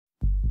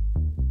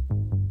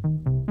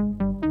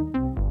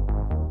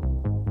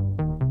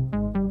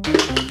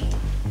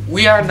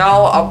We are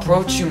now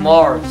approaching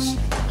Mars.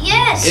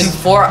 Yes. In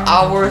 4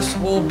 hours,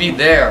 we'll be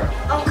there.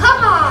 Oh,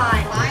 come on.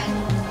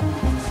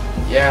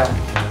 Yeah.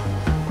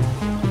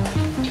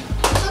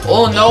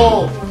 Oh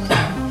no.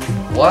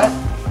 What?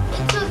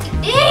 It took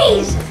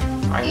days.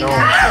 I know.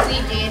 Yeah,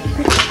 we did.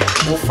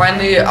 We'll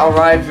finally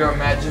arrive, Your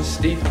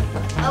Majesty.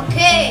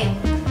 Okay.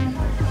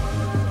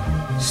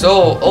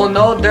 So, oh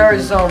no,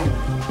 there's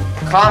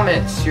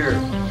comets here.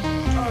 Oh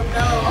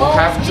no. We'll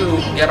have to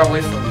get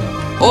away from them.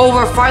 Oh,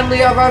 we're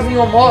finally arriving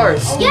on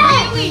Mars.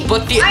 Yeah.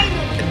 But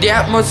the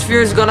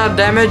atmosphere is gonna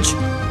damage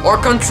our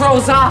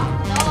controls.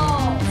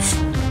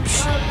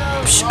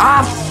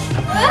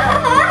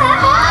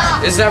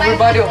 Is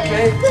everybody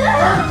okay?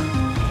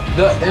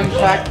 The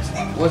impact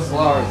was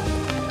large.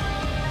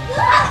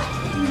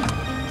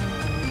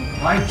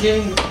 My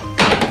king,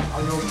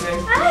 are you okay?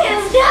 I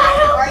am not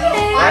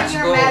okay. Let's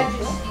go.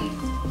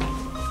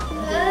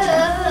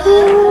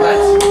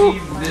 Let's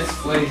leave this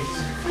place.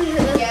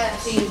 Yes,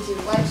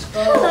 let's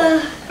go.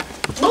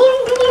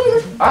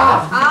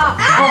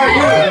 How are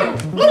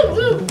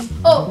you?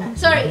 Oh,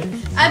 sorry.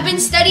 I've been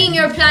studying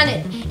your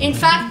planet. In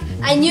fact,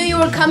 I knew you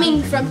were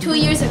coming from 2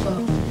 years ago.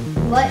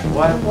 What?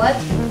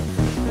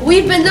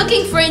 We've been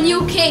looking for a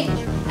new king,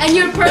 and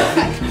you're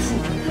perfect.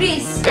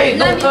 Please, Hey,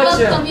 let me don't touch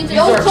welcome him. you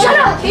to These are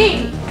our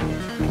king.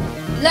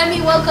 Let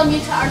me welcome you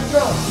to our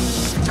throne.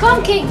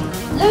 Come, king.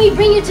 Let me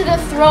bring you to the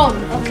throne,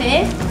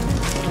 okay?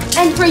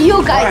 And for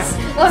you guys,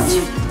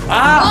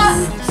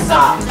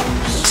 Stop.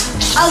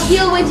 I'll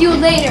deal with you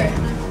later.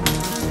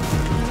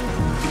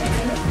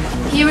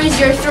 Here is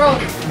your throne.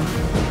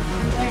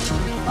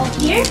 Oh,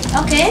 here?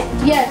 Okay.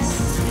 Yes.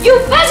 You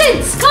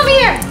pheasants, come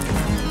here!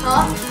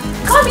 Huh?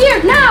 Come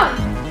here now!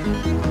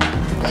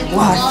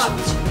 What?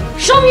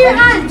 Show me your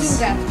hands!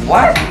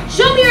 What?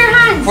 Show me your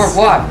hands! For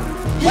what?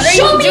 What are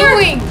you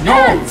doing? No.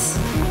 Hands!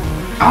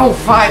 Oh,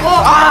 fine.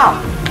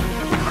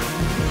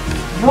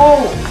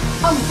 No.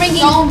 I'm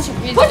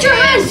bringing. Put your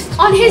hands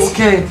on his.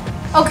 Okay.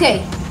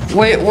 Okay.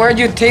 Wait, where are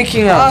you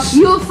taking us?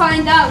 You'll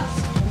find out.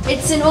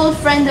 It's an old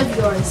friend of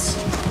yours.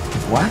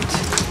 What?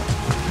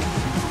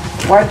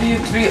 Why do you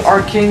treat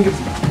our king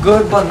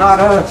good but not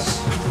us?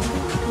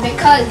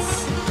 Because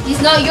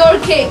he's not your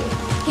king.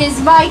 He's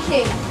my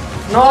king.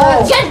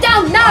 No. Get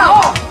down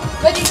now!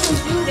 But it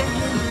was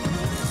beautiful.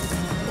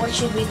 What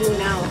should we do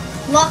now?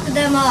 Lock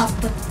them up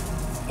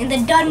in the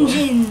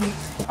dungeon.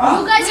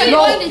 You guys are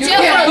No, going to you jail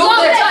for can't a do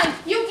long this. time.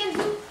 You can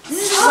do.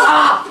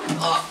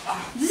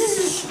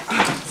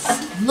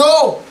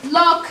 No.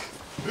 Lock.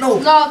 No.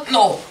 Lock.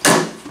 No.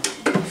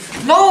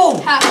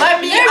 No. Let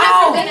me You're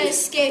out. never gonna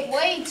escape.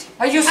 Wait,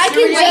 Are you I can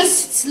serious?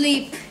 just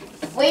sleep.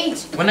 wait.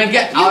 When I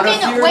get You out of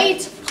can here.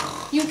 wait.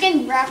 You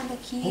can grab the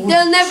key.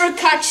 They'll never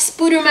catch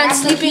Spooderman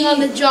sleeping on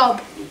the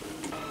job.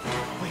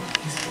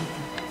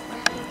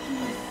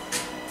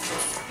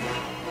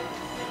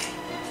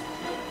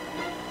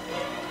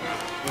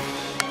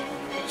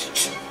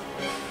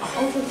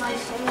 Open my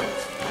phone.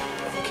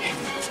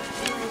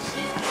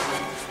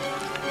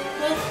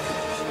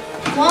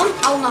 Mom,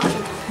 I'll knock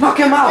him. Knock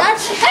him out.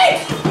 Hey!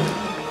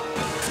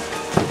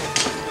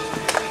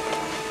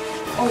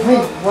 Hey,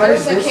 what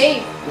is There's a this?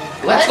 cave.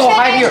 Let's go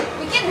hide here.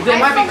 We can They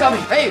hide might be from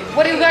coming. Hey,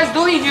 what are you guys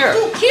doing here?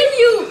 Kill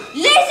you!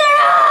 Laser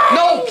eye!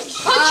 No.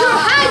 Put your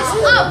hands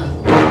up!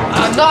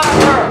 Not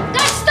her.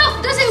 That stuff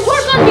doesn't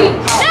work on me!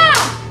 Now!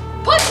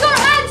 Put your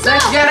hands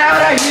Let's up! get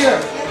out of here.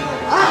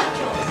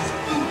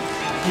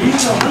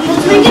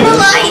 Let's make an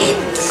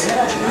alliance.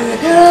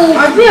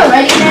 Are we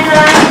already in an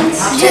alliance?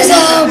 Just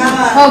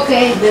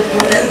Okay.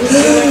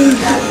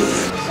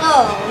 So,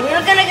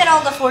 we're gonna get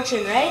all the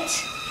fortune, right?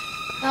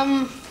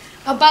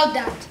 About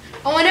that.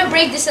 I want to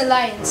break this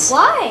alliance.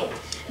 Why?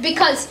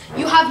 Because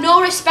you have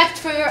no respect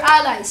for your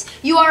allies.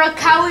 You are a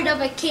coward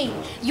of a king.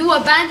 You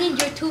abandoned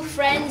your two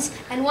friends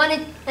and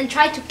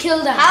tried to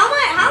kill them. How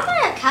am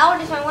I a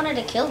coward if I wanted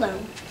to kill them?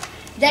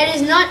 That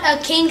is not a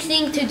king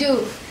thing to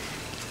do.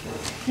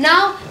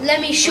 Now,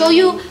 let me show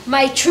you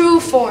my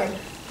true form.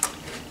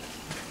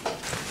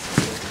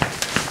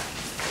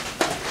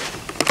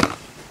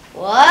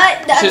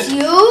 What? That's Shit.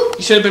 you?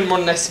 You should have been more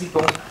nice to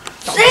people.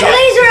 Say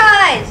laser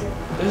eyes!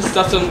 This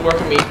stuff doesn't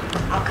work on me.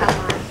 Oh, come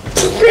on.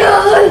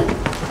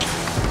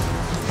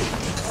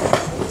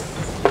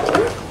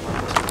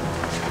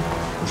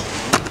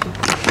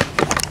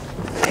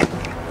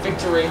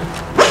 Victory.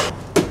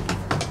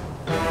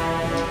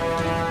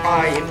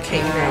 I am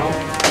king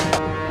now.